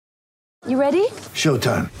You ready?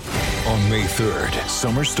 Showtime. On May 3rd,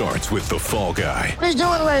 summer starts with The Fall Guy. Let's do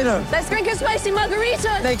it later. Let's drink a spicy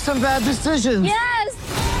margarita. Make some bad decisions.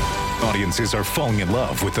 Yes! Audiences are falling in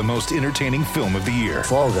love with the most entertaining film of the year.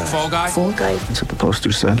 Fall Guy. Fall Guy? Fall guy. That's what the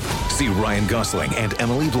poster said. See Ryan Gosling and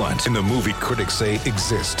Emily Blunt in the movie critics say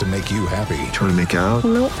exists to make you happy. Trying to make it out?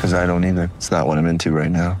 Nope. Because I don't either. It's not what I'm into right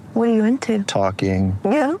now. What are you into? Talking.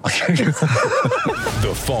 Yeah.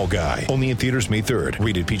 The Fall Guy. Only in theaters May 3rd.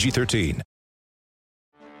 Rated PG-13.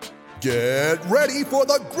 Get ready for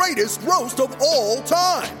the greatest roast of all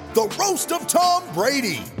time. The Roast of Tom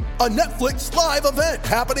Brady. A Netflix live event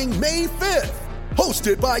happening May 5th.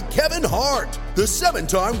 Hosted by Kevin Hart. The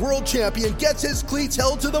 7-time world champion gets his cleats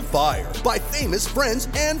held to the fire by famous friends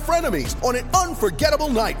and frenemies on an unforgettable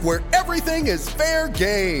night where everything is fair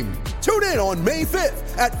game. Tune in on May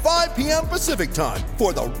 5th at 5 p.m. Pacific time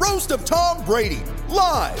for the Roast of Tom Brady.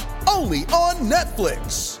 Live only on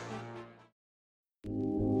Netflix.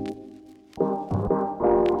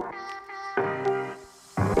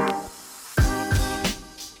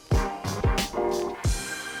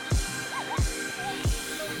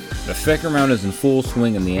 The second round is in full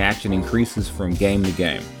swing and the action increases from game to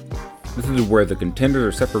game. This is where the contenders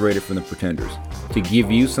are separated from the pretenders. To give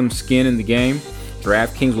you some skin in the game,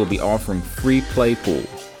 DraftKings will be offering free play pools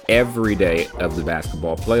every day of the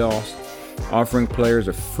basketball playoffs, offering players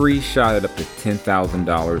a free shot at up to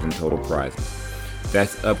 $10,000 in total prizes.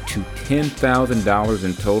 That's up to $10,000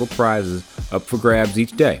 in total prizes up for grabs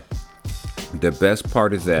each day. The best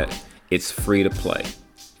part is that it's free to play.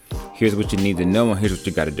 Here's what you need to know and here's what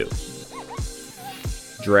you got to do.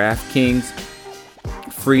 DraftKings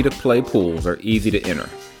free-to-play pools are easy to enter.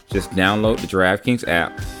 Just download the DraftKings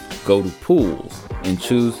app, go to Pools, and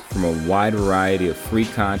choose from a wide variety of free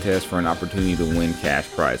contests for an opportunity to win cash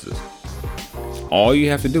prizes. All you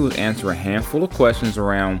have to do is answer a handful of questions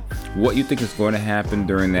around what you think is going to happen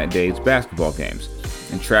during that day's basketball games,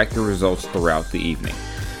 and track your results throughout the evening.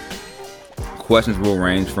 Questions will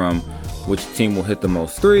range from which team will hit the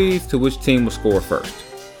most threes to which team will score first.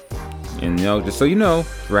 And just so you know,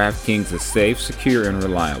 DraftKings is safe, secure, and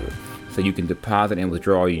reliable, so you can deposit and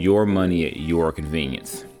withdraw your money at your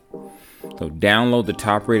convenience. So download the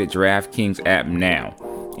top-rated DraftKings app now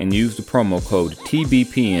and use the promo code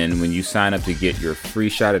TBPN when you sign up to get your free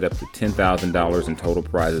shot at up to $10,000 in total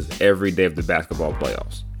prizes every day of the basketball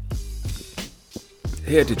playoffs.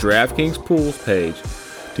 Head to DraftKings Pools page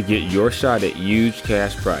to get your shot at huge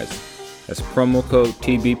cash prizes. That's promo code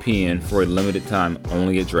TBPN for a limited time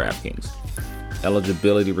only at DraftKings.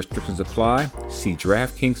 Eligibility restrictions apply. See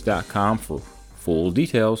DraftKings.com for full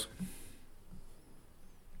details.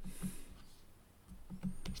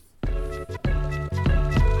 Check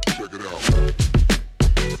it out.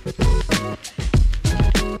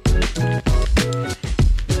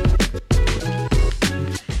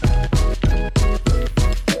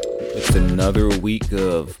 It's another week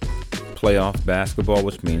of playoff basketball,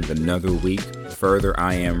 which means another week further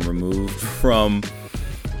I am removed from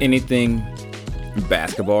anything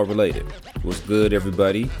basketball related. What's good,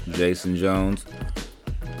 everybody? Jason Jones.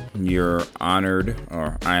 I am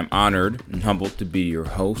honored and humbled to be your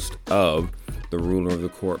host of the Ruler of the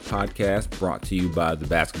Court podcast, brought to you by the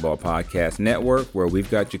Basketball Podcast Network, where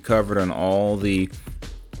we've got you covered on all the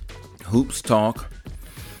hoops talk.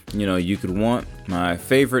 You could want. My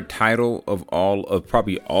favorite title of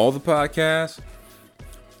probably all the podcasts.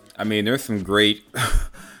 I mean, there's some great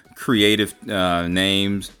creative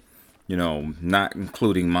names, not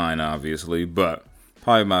including mine, obviously, but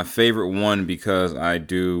probably my favorite one, because I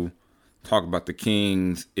do talk about the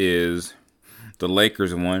Kings, is the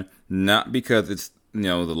Lakers one. Not because it's,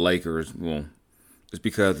 the Lakers. Well, it's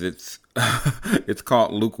because it's it's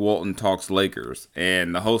called Luke Walton Talks Lakers,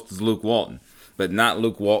 and the host is Luke Walton. But not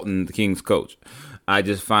Luke Walton, the Kings coach. I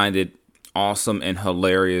just find it awesome and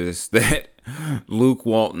hilarious that Luke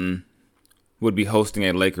Walton would be hosting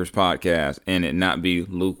a Lakers podcast and it not be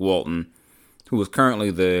Luke Walton, who is currently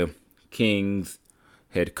the Kings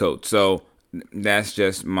head coach. So that's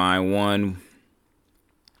just my one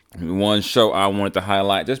show I wanted to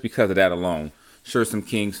highlight just because of that alone. Sure, some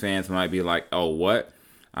Kings fans might be like, oh, what?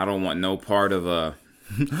 I don't want no part of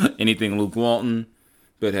anything Luke Walton.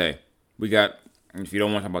 But hey, if you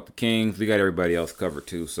don't want to talk about the Kings, we got everybody else covered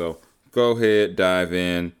too. So go ahead, dive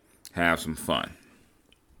in, have some fun.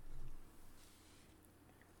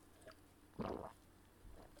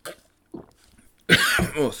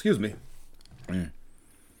 Oh, excuse me.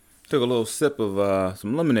 Took a little sip of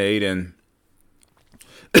some lemonade and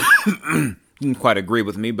didn't quite agree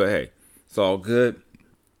with me, but hey, it's all good.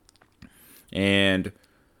 And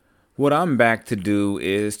what I'm back to do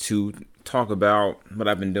is to talk about what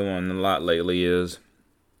I've been doing a lot lately is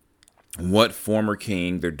what former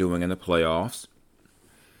King they're doing in the playoffs,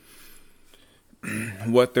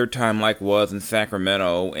 what their time like was in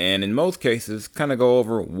Sacramento, and in most cases, kind of go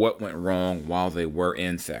over what went wrong while they were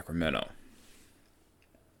in Sacramento.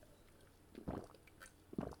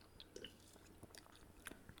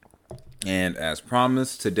 And as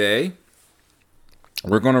promised today,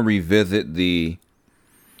 we're going to revisit the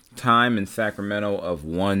time in Sacramento of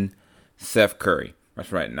one Seth Curry.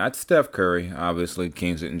 That's right, not Steph Curry. Obviously,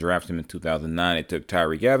 Kings didn't draft him in 2009. They took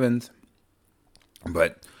Tyreke Evans.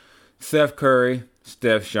 But Seth Curry,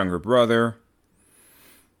 Steph's younger brother,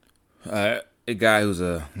 a guy who's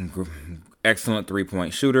a excellent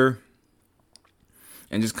three-point shooter.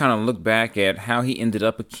 And just kind of look back at how he ended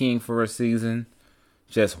up a King for a season.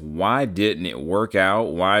 Just why didn't it work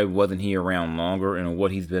out? Why wasn't he around longer? And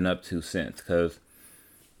what he's been up to since. Because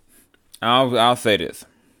I'll say this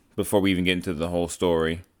before we even get into the whole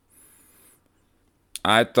story.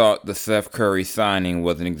 I thought the Seth Curry signing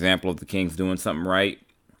was an example of the Kings doing something right.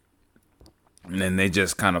 And then they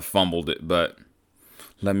just kind of fumbled it. But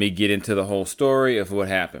let me get into the whole story of what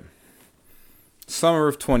happened. Summer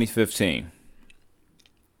of 2015.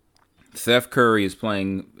 Seth Curry is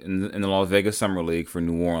playing in the Las Vegas Summer League for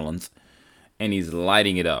New Orleans. And he's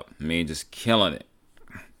lighting it up. I mean, just killing it.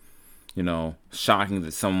 You know, shocking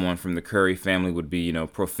that someone from the Curry family would be,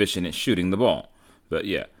 proficient at shooting the ball. But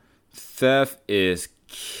yeah, Seth is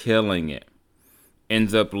killing it.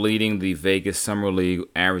 Ends up leading the Vegas Summer League,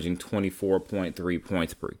 averaging 24.3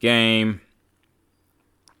 points per game.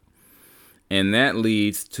 And that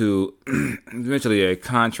leads to eventually a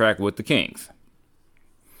contract with the Kings.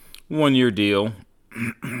 1-year deal.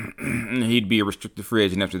 He'd be a restricted free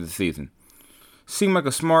agent after the season. Seemed like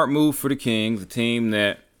a smart move for the Kings, a team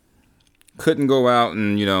that couldn't go out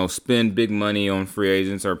and, spend big money on free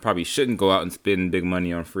agents, or probably shouldn't go out and spend big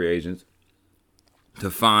money on free agents, to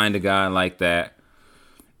find a guy like that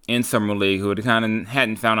in Summer League who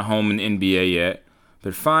hadn't found a home in the NBA yet,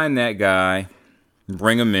 but find that guy,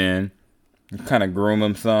 bring him in, kind of groom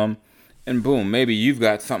him some, and boom, maybe you've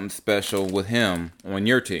got something special with him on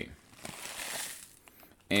your team.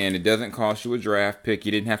 And it doesn't cost you a draft pick.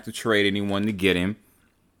 You didn't have to trade anyone to get him.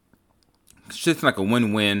 It's just like a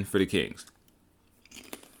win-win for the Kings.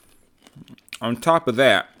 On top of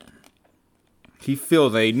that, he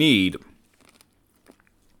feels a need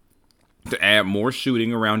to add more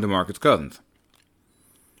shooting around DeMarcus Cousins.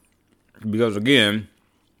 Because again,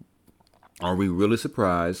 are we really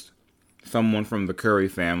surprised someone from the Curry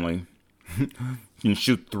family can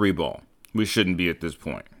shoot the three ball? We shouldn't be at this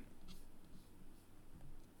point.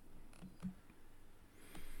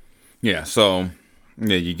 Yeah, so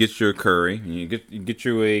you get your Curry, and you get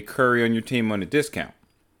you a Curry on your team on a discount.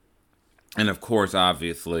 And of course,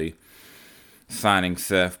 obviously, signing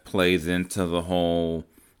Seth plays into the whole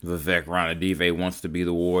Vivek Ranadive wants to be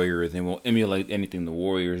the Warriors and will emulate anything the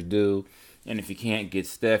Warriors do. And if you can't get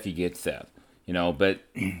Steph, you get Seth. But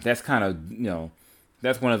that's kind of,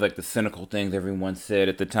 that's one of the cynical things everyone said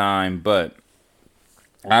at the time. But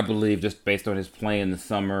I believe just based on his play in the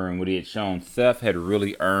summer and what he had shown, Seth had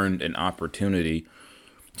really earned an opportunity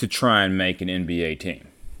to try and make an NBA team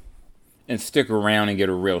and stick around and get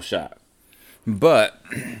a real shot. But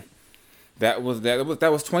that was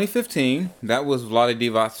 2015. That was Vlade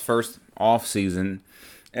Divac's first off season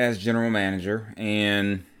as general manager,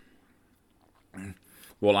 and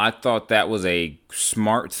well, I thought that was a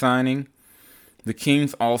smart signing. The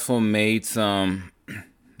Kings also made some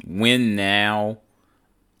win now,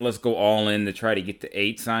 let's go all in to try to get to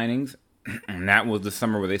 8 signings. And that was the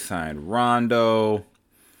summer where they signed Rondo,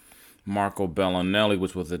 Marco Bellinelli,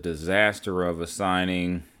 which was a disaster of a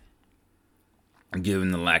signing,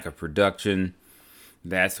 given the lack of production.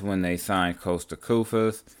 That's when they signed Costa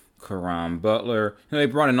Koufos, Caron Butler. They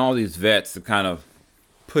brought in all these vets to kind of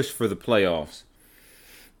push for the playoffs.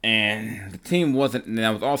 And the team wasn't, and that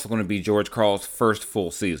was also going to be George Karl's first full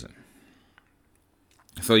season.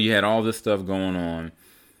 So you had all this stuff going on.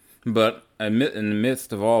 But in the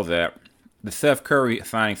midst of all that, the Seth Curry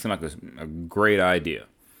signing seemed like a great idea.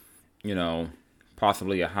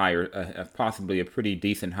 Possibly possibly a pretty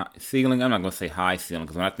decent high ceiling. I'm not going to say high ceiling,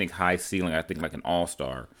 because when I think high ceiling, I think like an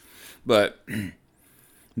all-star. But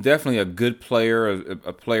definitely a good player,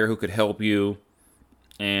 a player who could help you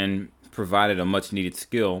and provided a much-needed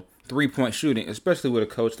skill. 3-point shooting, especially with a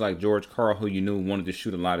coach like George Karl, who you knew wanted to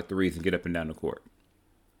shoot a lot of threes and get up and down the court.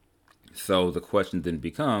 So the question then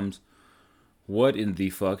becomes, what in the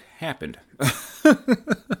fuck happened?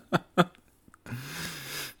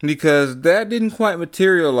 Because that didn't quite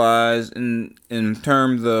materialize in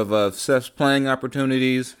terms of Seth's playing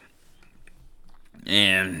opportunities.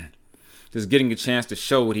 and just getting a chance to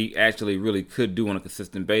show what he actually really could do on a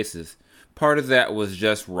consistent basis. Part of that was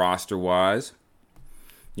just roster-wise.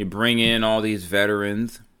 You bring in all these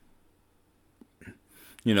veterans,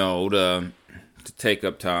 to take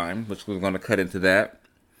up time, which we're going to cut into that.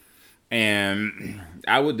 And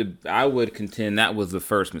I would contend that was the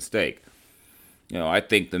first mistake. I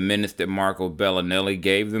think the minutes that Marco Bellinelli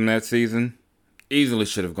gave them that season easily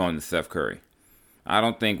should have gone to Seth Curry. I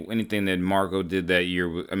don't think anything that Marco did that year,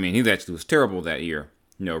 he actually was terrible that year,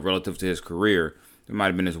 relative to his career. It might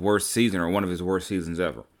have been his worst season or one of his worst seasons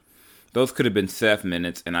ever. Those could have been Seth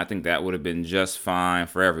minutes, and I think that would have been just fine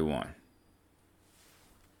for everyone.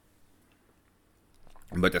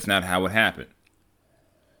 But that's not how it happened.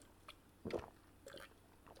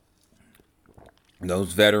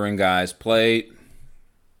 Those veteran guys played,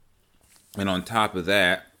 and on top of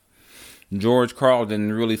that, George Karl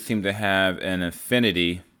didn't really seem to have an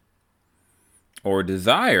affinity or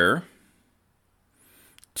desire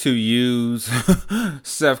to use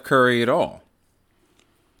Seth Curry at all.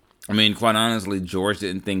 Quite honestly, George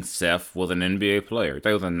didn't think Seth was an NBA player. He thought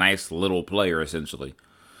he was a nice little player, essentially.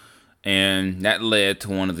 And that led to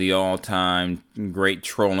one of the all-time great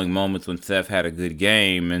trolling moments when Seth had a good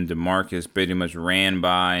game and DeMarcus pretty much ran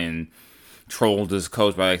by and trolled his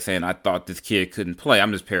coach by saying, "I thought this kid couldn't play."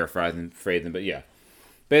 I'm just phrasing, but yeah.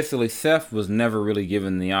 Basically, Seth was never really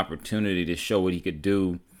given the opportunity to show what he could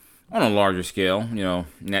do on a larger scale. In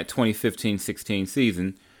that 2015-16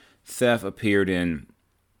 season, Seth appeared in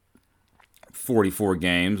 44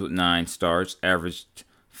 games with 9 starts, averaged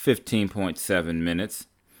 15.7 minutes.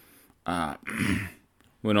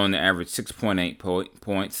 Went on to average 6.8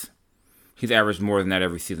 points. He's averaged more than that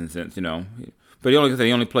every season since, But he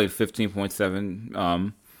only played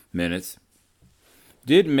 15.7 minutes.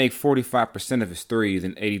 Did make 45% of his threes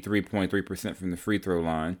and 83.3% from the free throw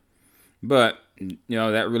line. But,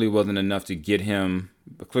 that really wasn't enough to get him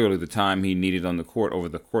clearly the time he needed on the court over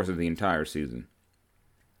the course of the entire season.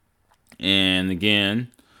 And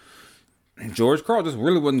again, George Karl just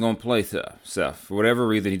really wasn't going to play Seth. For whatever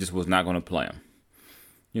reason, he just was not going to play him.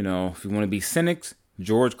 If you want to be cynics,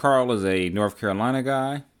 George Karl is a North Carolina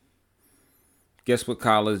guy. Guess what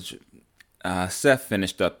college Seth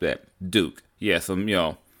finished up at? Duke. Yeah, so,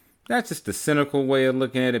 that's just the cynical way of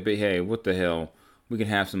looking at it. But, hey, what the hell? We can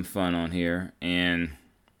have some fun on here. And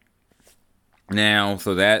now,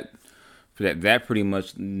 so that pretty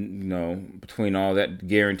much, between all that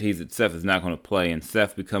guarantees that Seth is not going to play, and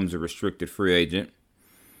Seth becomes a restricted free agent.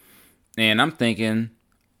 And I'm thinking,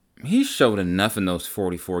 he showed enough in those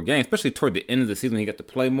 44 games, especially toward the end of the season when he got to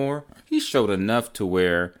play more. He showed enough to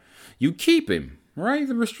where you keep him, right? He's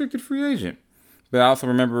a restricted free agent. But I also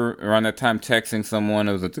remember around that time texting someone,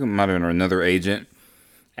 it might have been another agent,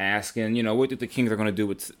 asking, what do the Kings are going to do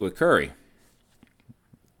with Curry?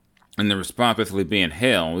 And the response basically being,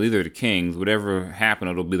 hell, either the Kings, whatever happened,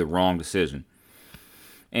 it'll be the wrong decision.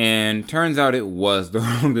 And turns out it was the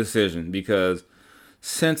wrong decision, because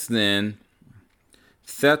since then,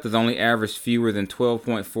 Seth has only averaged fewer than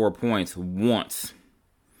 12.4 points once.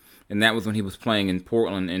 And that was when he was playing in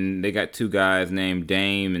Portland, and they got 2 guys named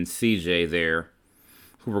Dame and CJ there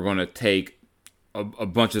who were going to take a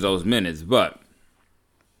bunch of those minutes. But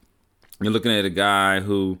you're looking at a guy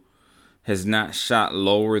who has not shot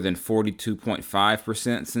lower than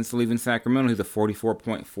 42.5% since leaving Sacramento. He's a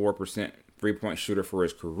 44.4% three-point shooter for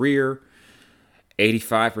his career,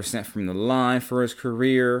 85% from the line for his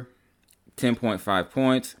career, 10.5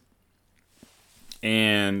 points.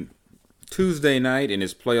 And Tuesday night in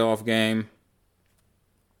his playoff game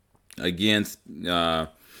against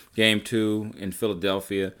Game 2 in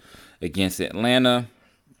Philadelphia against Atlanta,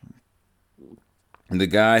 the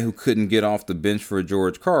guy who couldn't get off the bench for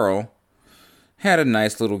George Karl had a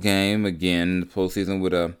nice little game again in the postseason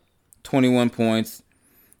with 21 points,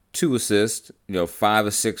 2 assists, 5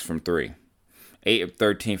 of 6 from 3, 8 of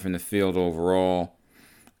 13 from the field overall,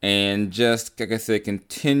 and just, like I said,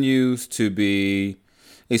 continues to be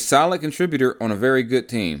a solid contributor on a very good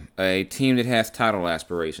team, a team that has title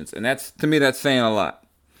aspirations, and that's saying a lot.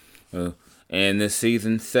 And this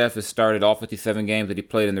season, Seth has started all 57 games that he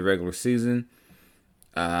played in the regular season.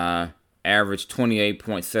 Averaged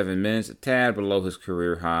 28.7 minutes, a tad below his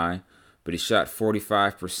career high, but he shot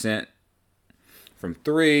 45% from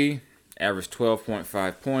 3, averaged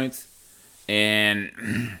 12.5 points,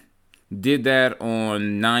 and did that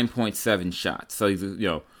on 9.7 shots. So he's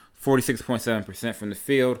 46.7% from the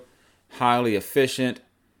field, highly efficient.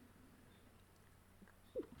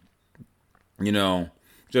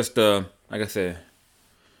 Just like I said,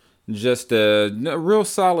 just a real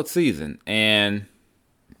solid season. And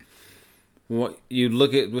you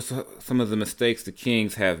look at some of the mistakes the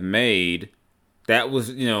Kings have made, that was,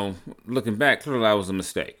 looking back, clearly that was a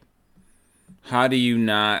mistake. How do you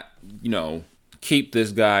not, keep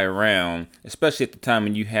this guy around, especially at the time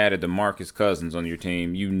when you had a DeMarcus Cousins on your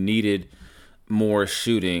team? You needed more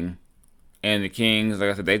shooting, and the Kings, like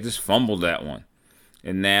I said, they just fumbled that one.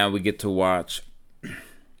 And now we get to watch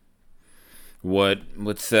what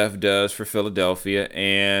Seth does for Philadelphia,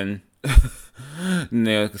 and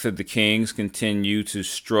like I said, the Kings continue to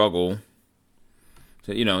struggle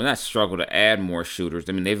to, not struggle to add more shooters.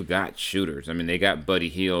 I mean, they've got shooters. I mean, they got Buddy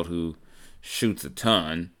Hield, who shoots a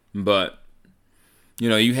ton, but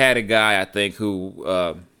you had a guy, I think,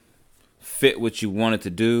 who fit what you wanted to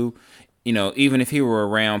do. Even if he were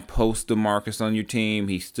around post DeMarcus on your team,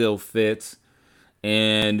 he still fits.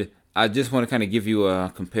 And I just want to kind of give you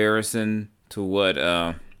a comparison to what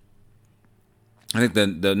I think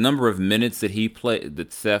the number of minutes that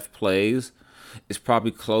Seth plays is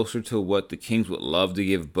probably closer to what the Kings would love to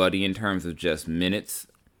give Buddy in terms of just minutes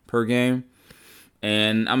per game.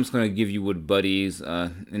 And I'm just going to give you what Buddy's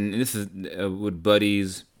and this is what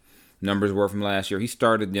Buddy's numbers were from last year. He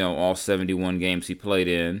started, all 71 games he played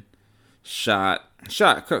in.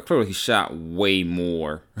 Clearly he shot way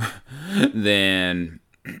more than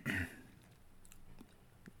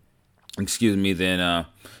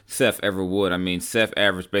Seth ever would. I mean, Seth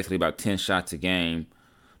averaged basically about 10 shots a game.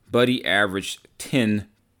 Buddy averaged 10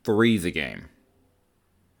 threes a game.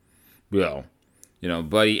 Well,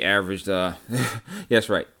 Buddy averaged, that's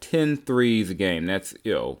right, 10 threes a game. That's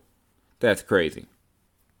crazy.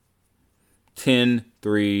 10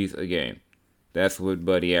 threes a game. That's what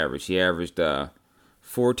Buddy averaged. He averaged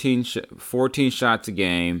 14 shots a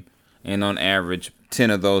game, and on average,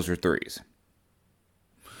 10 of those are threes.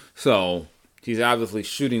 So he's obviously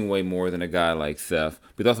shooting way more than a guy like Seth,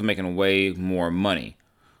 but he's also making way more money.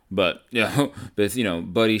 But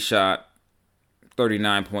Buddy shot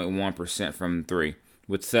 39.1% from three.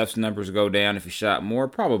 Would Seth's numbers go down if he shot more?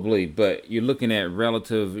 Probably, but you're looking at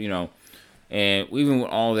relative, and even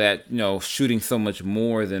with all that, shooting so much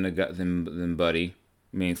more than Buddy,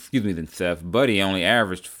 than Seth. Buddy only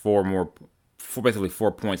averaged basically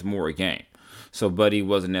 4 points more a game. So Buddy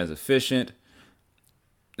wasn't as efficient,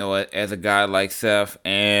 as a guy like Seth.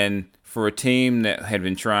 And for a team that had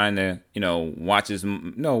been trying to, watch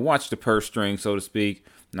the purse string, so to speak,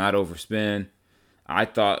 not overspend, I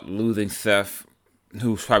thought losing Seth,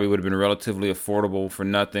 who probably would have been relatively affordable for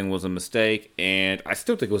nothing, was a mistake, and I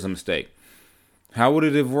still think it was a mistake. How would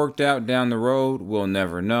it have worked out down the road? We'll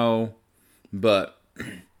never know. But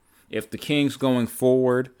if the Kings going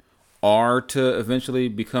forward are to eventually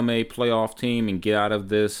become a playoff team and get out of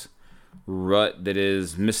this rut that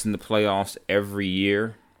is missing the playoffs every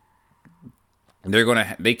year,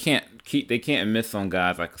 they can't miss on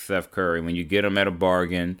guys like Seth Curry. When you get them at a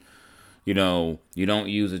bargain, you don't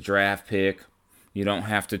use a draft pick. You don't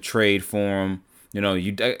have to trade for them.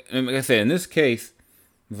 Like I said, in this case,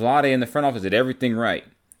 Vlade in the front office did everything right.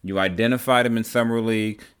 You identified him in summer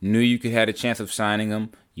league, knew you could have a chance of signing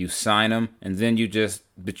him. You sign him, and then you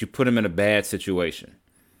put him in a bad situation.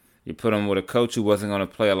 You put him with a coach who wasn't going to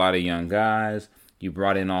play a lot of young guys. You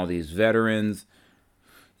brought in all these veterans.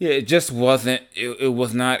 Yeah, it just wasn't. It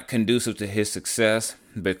was not conducive to his success.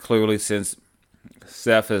 But clearly, since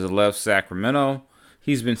Seth has left Sacramento,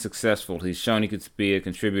 he's been successful. He's shown he could be a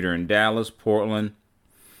contributor in Dallas, Portland,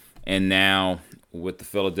 and now with the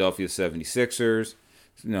Philadelphia 76ers.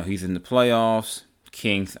 He's in the playoffs.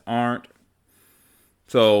 Kings aren't.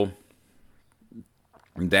 So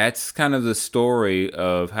that's kind of the story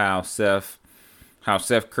of how Seth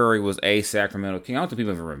Curry was a Sacramento King. I don't think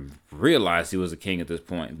people even realized he was a King at this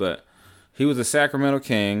point, but he was a Sacramento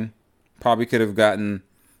King. Probably could have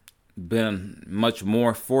been much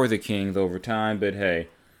more for the Kings over time, but hey,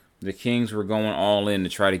 the Kings were going all in to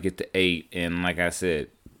try to get to 8, and like I said,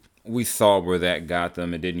 we saw where that got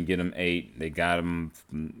them. It didn't get them 8. They got them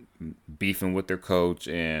beefing with their coach,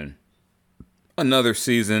 and another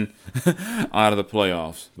season out of the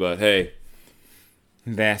playoffs. But hey,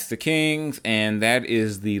 that's the Kings, and that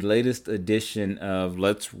is the latest edition of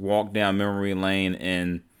Let's Walk Down Memory Lane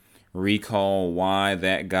and recall why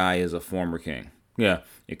that guy is a former King. Yeah,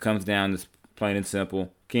 it comes down to plain and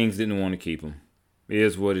simple. Kings didn't want to keep him. It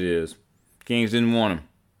is what it is. Kings didn't want him.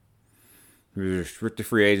 He was a restricted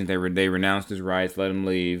free agent. They renounced his rights, let him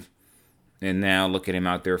leave. And now look at him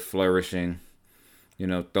out there flourishing,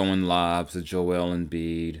 throwing lobs to Joel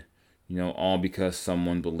Embiid, all because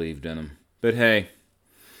someone believed in him. But hey,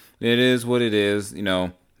 it is what it is.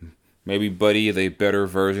 Maybe Buddy is a better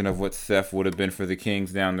version of what Seth would have been for the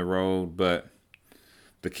Kings down the road, but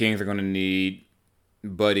the Kings are going to need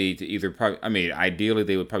Buddy to either ideally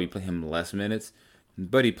they would probably play him less minutes.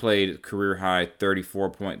 Buddy played career high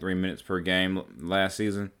 34.3 minutes per game last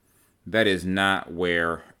season. That is not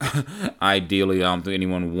where ideally I don't think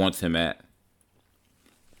anyone wants him at.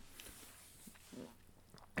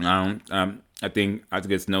 I think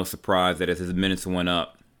it's no surprise that as his minutes went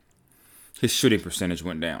up, his shooting percentage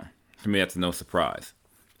went down. To me, that's no surprise.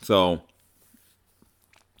 So,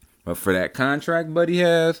 but for that contract Buddy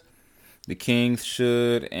has, the Kings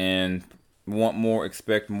should and want more,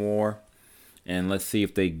 expect more, and let's see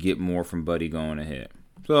if they get more from Buddy going ahead.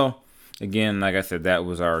 So, again, like I said, that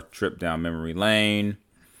was our trip down memory lane.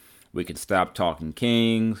 We can stop talking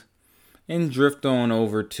Kings and drift on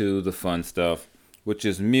over to the fun stuff, which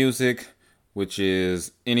is music, which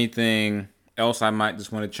is anything else I might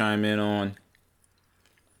just want to chime in on.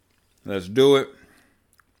 Let's do it.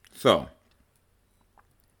 So,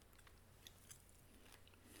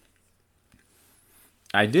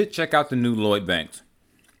 I did check out the new Lloyd Banks.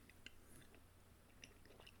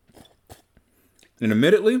 And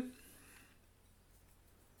admittedly,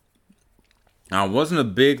 I wasn't a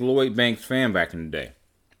big Lloyd Banks fan back in the day.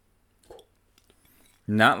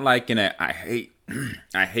 Not like in a I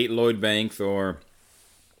hate Lloyd Banks or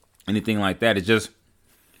anything like that. It's just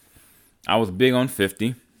I was big on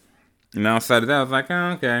 50. And outside of that, I was like, oh,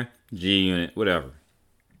 okay, G-Unit, whatever.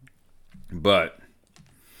 But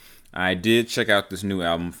I did check out this new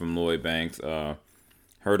album from Lloyd Banks.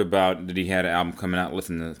 Heard about that he had an album coming out,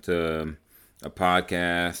 listened to a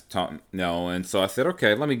podcast, and so I said,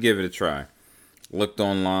 okay, let me give it a try. Looked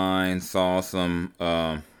online, saw some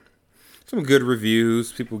good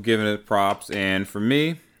reviews, people giving it props, and for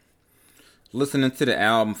me, listening to the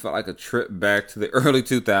album felt like a trip back to the early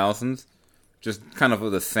 2000s, just kind of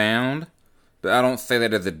with the sound, but I don't say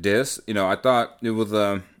that as a diss. I thought it was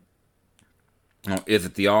is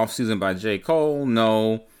it the Off Season by J. Cole?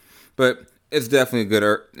 No, but it's definitely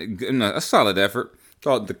a solid effort.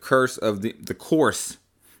 Called The Course of the Course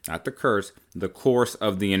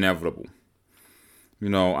of the Inevitable.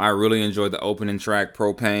 I really enjoyed the opening track,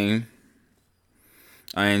 Propane.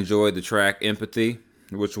 I enjoyed the track Empathy,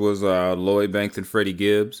 which was Lloyd Banks and Freddie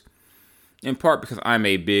Gibbs. In part because I'm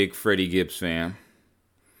a big Freddie Gibbs fan.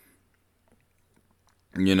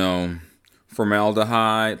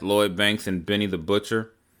 Formaldehyde, Lloyd Banks, and Benny the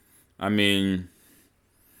Butcher. I mean,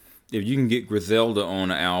 if you can get Griselda on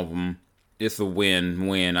an album, it's a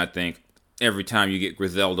win-win, I think, every time you get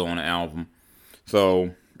Griselda on an album.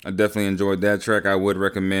 So, I definitely enjoyed that track. I would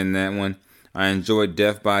recommend that one. I enjoyed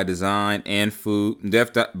Death by Design and Food.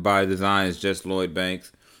 Death by Design is just Lloyd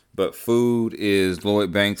Banks, but Food is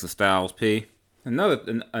Lloyd Banks and Styles P.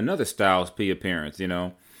 Another Styles P appearance,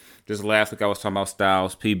 Just last week I was talking about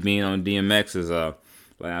Styles P being on DMX's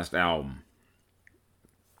last album.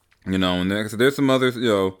 And there's some others,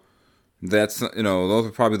 those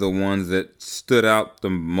are probably the ones that stood out the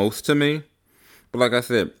most to me. But like I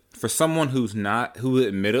said, for someone who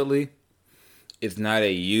admittedly is not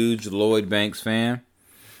a huge Lloyd Banks fan,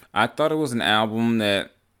 I thought it was an album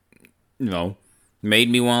that,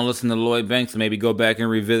 made me want to listen to Lloyd Banks and maybe go back and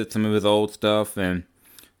revisit some of his old stuff. And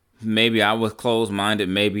maybe I was closed-minded.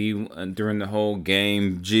 Maybe during the whole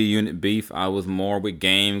Game G-Unit beef, I was more with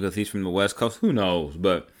Game because he's from the West Coast. Who knows?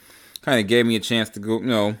 But kind of gave me a chance to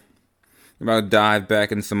go, about dive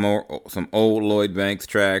back in some old Lloyd Banks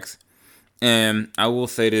tracks. And I will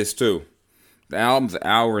say this too. The album's an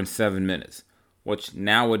hour and 7 minutes, which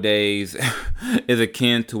nowadays is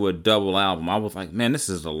akin to a double album. I was like, man, this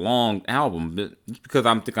is a long album. But because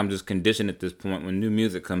I think I'm just conditioned at this point. When new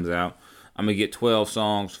music comes out, I'm going to get 12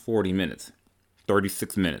 songs, 40 minutes,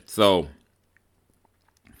 36 minutes. So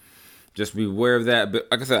just be aware of that. But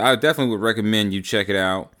like I said, I definitely would recommend you check it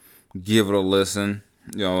out. Give it a listen.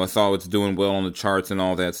 I saw it's doing well on the charts and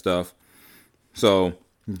all that stuff. So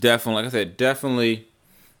definitely, like I said, definitely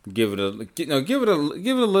give it a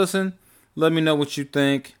listen. Let me know what you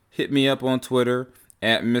think. Hit me up on Twitter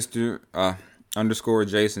at Mr. _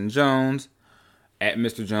 Jason Jones, at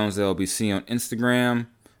Mr. Jones LBC on Instagram.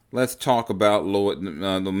 Let's talk about the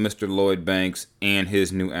Mr. Lloyd Banks and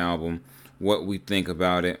his new album. What we think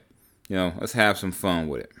about it. Let's have some fun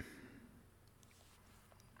with it.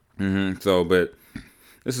 But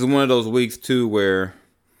this is one of those weeks too where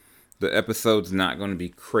the episode's not going to be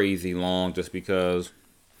crazy long, just because,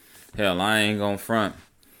 hell, I ain't gonna front.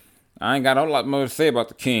 I ain't got a lot more to say about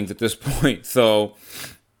the Kings at this point, so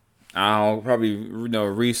I'll probably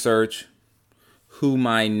research who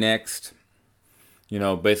my next,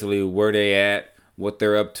 basically where they at, what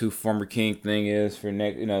they're up to, former King thing is for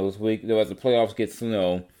next, this week. As the playoffs gets,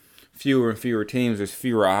 fewer and fewer teams, there's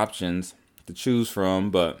fewer options to choose from,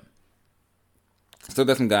 but Still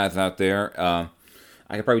got some guys out there.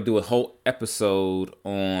 I could probably do a whole episode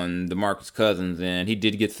on DeMarcus Cousins, and he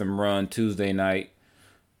did get some run Tuesday night,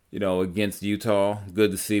 against Utah.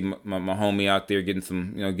 Good to see my homie out there getting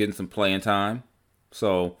some playing time.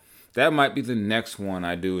 So that might be the next one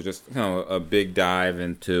I do, is just, a big dive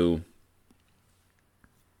into,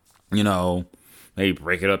 maybe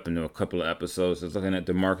break it up into a couple of episodes. Just looking at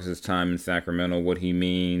DeMarcus's time in Sacramento, what he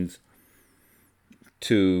means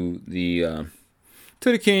to the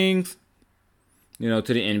Kings, to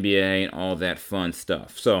the NBA and all that fun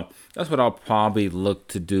stuff. So that's what I'll probably look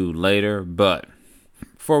to do later. But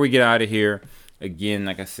before we get out of here, again,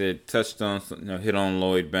 like I said, touched on, hit on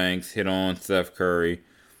Lloyd Banks, hit on Steph Curry,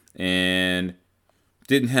 and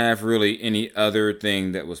didn't have really any other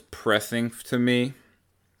thing that was pressing to me.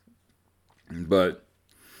 But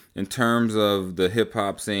in terms of the hip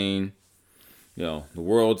hop scene, the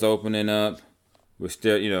world's opening up. We're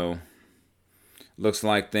still, looks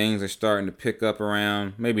like things are starting to pick up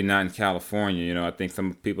around, maybe not in California. I think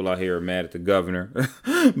some people out here are mad at the governor,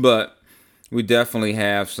 but we definitely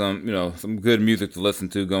have some good music to listen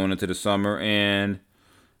to going into the summer. And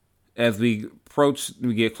as we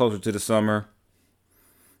get closer to the summer,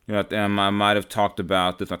 I might have talked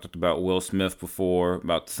about this. I talked about Will Smith before,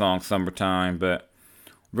 about the song Summertime, but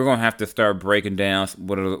we're going to have to start breaking down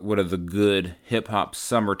what are the good hip-hop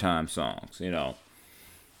summertime songs,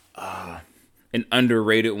 An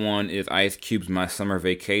underrated one is Ice Cube's My Summer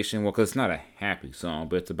Vacation. Well, because it's not a happy song,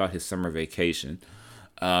 but it's about his summer vacation.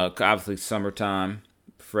 Obviously, Summertime,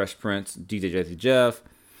 Fresh Prince, DJ Jazzy Jeff.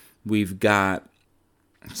 We've got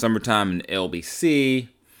Summertime in LBC.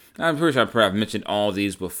 I'm pretty sure I've mentioned all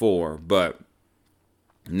these before, but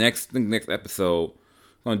next episode,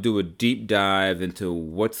 I'm going to do a deep dive into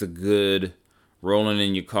what's a good rolling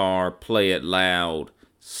in your car, play it loud,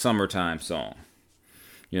 summertime song.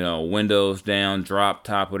 Windows down, drop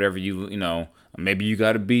top, whatever maybe you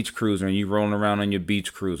got a beach cruiser and you rolling around on your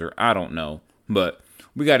beach cruiser. I don't know. But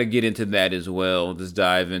we got to get into that as well. Just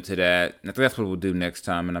dive into that. I think that's what we'll do next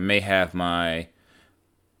time. And I may have my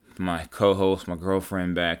co-host, my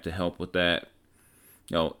girlfriend, back to help with that.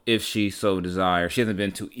 If she so desires. She hasn't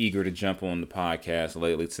been too eager to jump on the podcast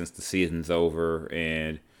lately since the season's over.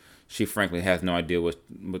 And she frankly has no idea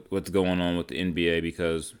what's going on with the NBA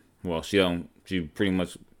because, well, she pretty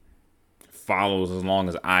much follows as long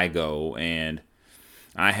as I go, and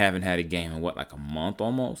I haven't had a game in a month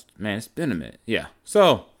almost? Man, it's been a minute. Yeah.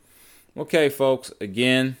 So, okay, folks,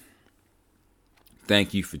 again,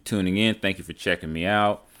 thank you for tuning in. Thank you for checking me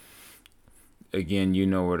out. Again, you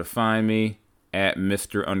know where to find me, at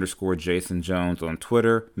Mr._Jason Jones on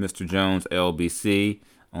Twitter, Mr. Jones LBC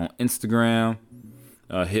on Instagram.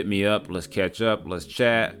 Hit me up. Let's catch up. Let's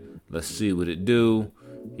chat. Let's see what it do.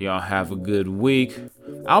 Y'all have a good week.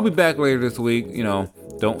 I'll be back later this week.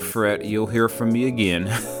 Don't fret. You'll hear from me again.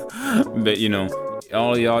 But,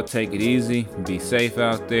 all of y'all take it easy. Be safe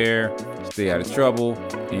out there. Stay out of trouble.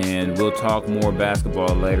 And we'll talk more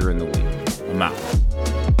basketball later in the week. I'm out.